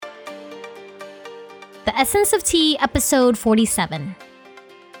The Essence of Tea, episode 47.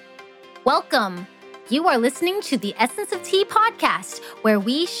 Welcome. You are listening to the Essence of Tea podcast, where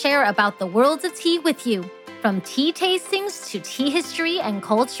we share about the worlds of tea with you. From tea tastings to tea history and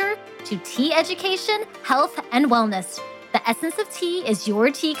culture to tea education, health, and wellness. The Essence of Tea is your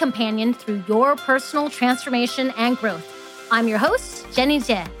tea companion through your personal transformation and growth. I'm your host, Jenny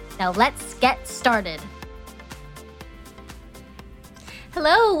Jie. Now let's get started.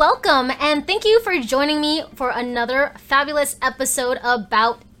 Hello, welcome, and thank you for joining me for another fabulous episode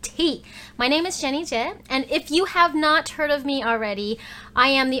about tea. My name is Jenny Jie, and if you have not heard of me already, I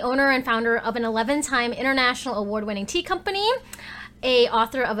am the owner and founder of an 11-time international award-winning tea company, a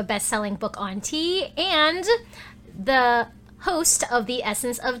author of a best-selling book on tea, and the host of the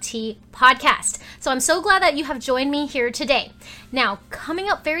Essence of Tea podcast. So I'm so glad that you have joined me here today. Now, coming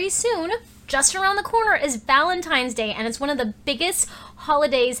up very soon, just around the corner, is Valentine's Day, and it's one of the biggest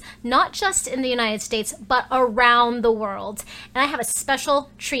holidays, not just in the United States, but around the world. And I have a special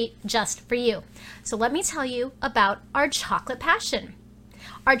treat just for you. So let me tell you about our chocolate passion.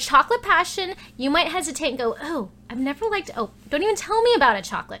 Our chocolate passion, you might hesitate and go, don't even tell me about a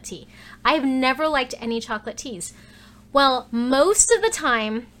chocolate tea. I have never liked any chocolate teas. Well, most of the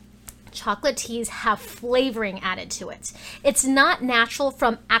time, chocolate teas have flavoring added to it. It's not natural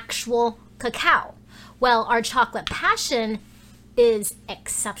from actual cacao. Well, our chocolate passion is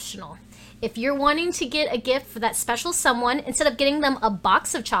exceptional. If you're wanting to get a gift for that special someone, instead of getting them a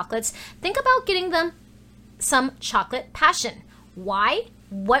box of chocolates, think about getting them some chocolate passion. Why?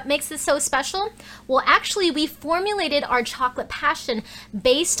 What makes this so special? Well, actually, we formulated our chocolate passion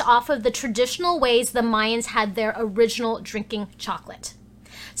based off of the traditional ways the Mayans had their original drinking chocolate.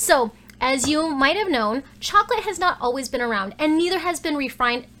 So, as you might have known, chocolate has not always been around, and neither has been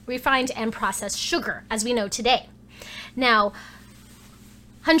refined and processed sugar, as we know today. Now,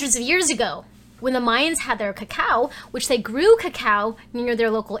 hundreds of years ago, when the Mayans had their cacao, which they grew cacao near their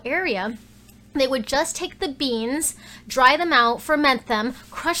local area, they would just take the beans, dry them out, ferment them,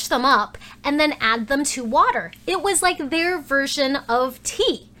 crush them up, and then add them to water. It was like their version of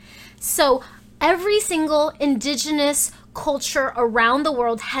tea. So every single indigenous culture around the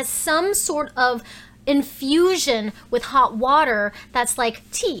world has some sort of infusion with hot water that's like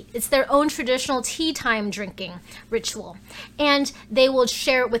tea. It's their own traditional tea time drinking ritual. And they will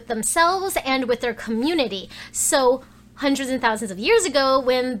share it with themselves and with their community. So hundreds and thousands of years ago,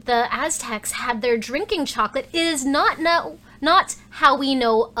 when the Aztecs had their drinking chocolate, it is not how we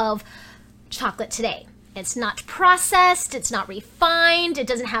know of chocolate today. It's not processed, it's not refined, it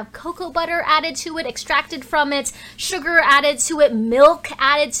doesn't have cocoa butter added to it, extracted from it, sugar added to it, milk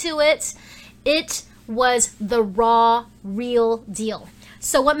added to it. It was the raw, real deal.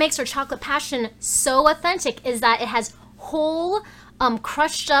 So what makes our chocolate passion so authentic is that it has whole,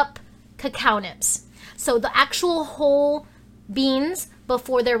 crushed up cacao nibs. So the actual whole beans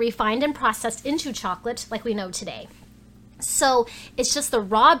before they're refined and processed into chocolate like we know today. So it's just the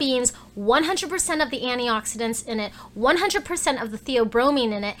raw beans, 100% of the antioxidants in it, 100% of the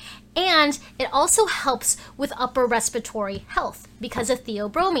theobromine in it, and it also helps with upper respiratory health because of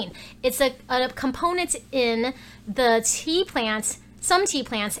theobromine. It's a component in the tea plants, some tea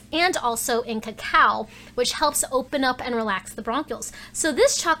plants, and also in cacao, which helps open up and relax the bronchioles. So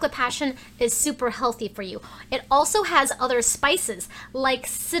this chocolate passion is super healthy for you. It also has other spices like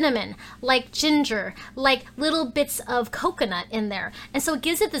cinnamon, like ginger, like little bits of coconut in there. And so it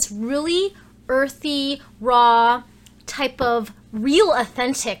gives it this really earthy, raw type of real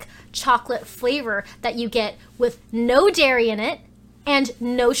authentic chocolate flavor that you get with no dairy in it and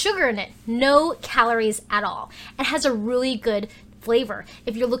no sugar in it, no calories at all. It has a really good flavor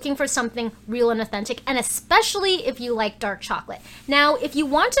if you're looking for something real and authentic, and especially if you like dark chocolate. Now, if you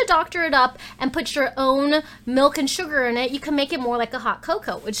want to doctor it up and put your own milk and sugar in it, you can make it more like a hot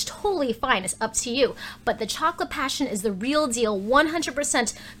cocoa, which is totally fine. It's up to you. But the chocolate passion is the real deal,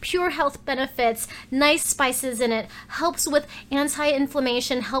 100% pure health benefits, nice spices in it, helps with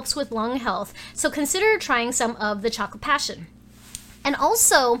anti-inflammation, helps with lung health. So consider trying some of the chocolate passion. And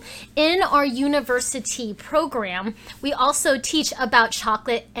also, in our university program, we also teach about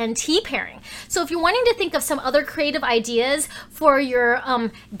chocolate and tea pairing. So if you're wanting to think of some other creative ideas for your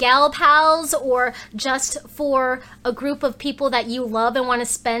gal pals or just for a group of people that you love and want to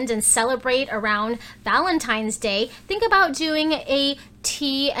spend and celebrate around Valentine's Day, think about doing a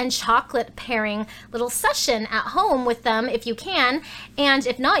tea and chocolate pairing little session at home with them if you can, and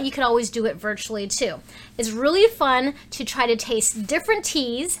if not, you could always do it virtually too. It's really fun to try to taste different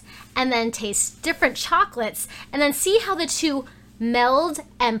teas and then taste different chocolates and then see how the two meld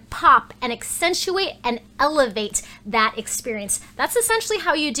and pop and accentuate and elevate that experience. That's essentially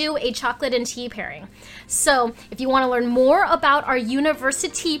how you do a chocolate and tea pairing. So if you want to learn more about our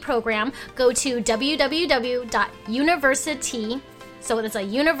University program, go to www.university, so it's a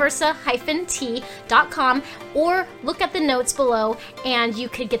university-t.com, or look at the notes below and you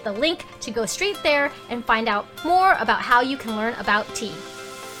could get the link to go straight there and find out more about how you can learn about tea.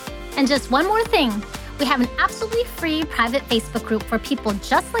 And just one more thing. We have an absolutely free private Facebook group for people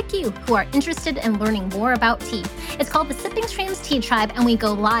just like you who are interested in learning more about tea. It's called the Sipping Streams Tea Tribe, and we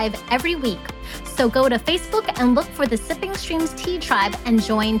go live every week. So go to Facebook and look for the Sipping Streams Tea Tribe and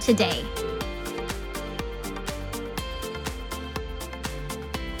join today.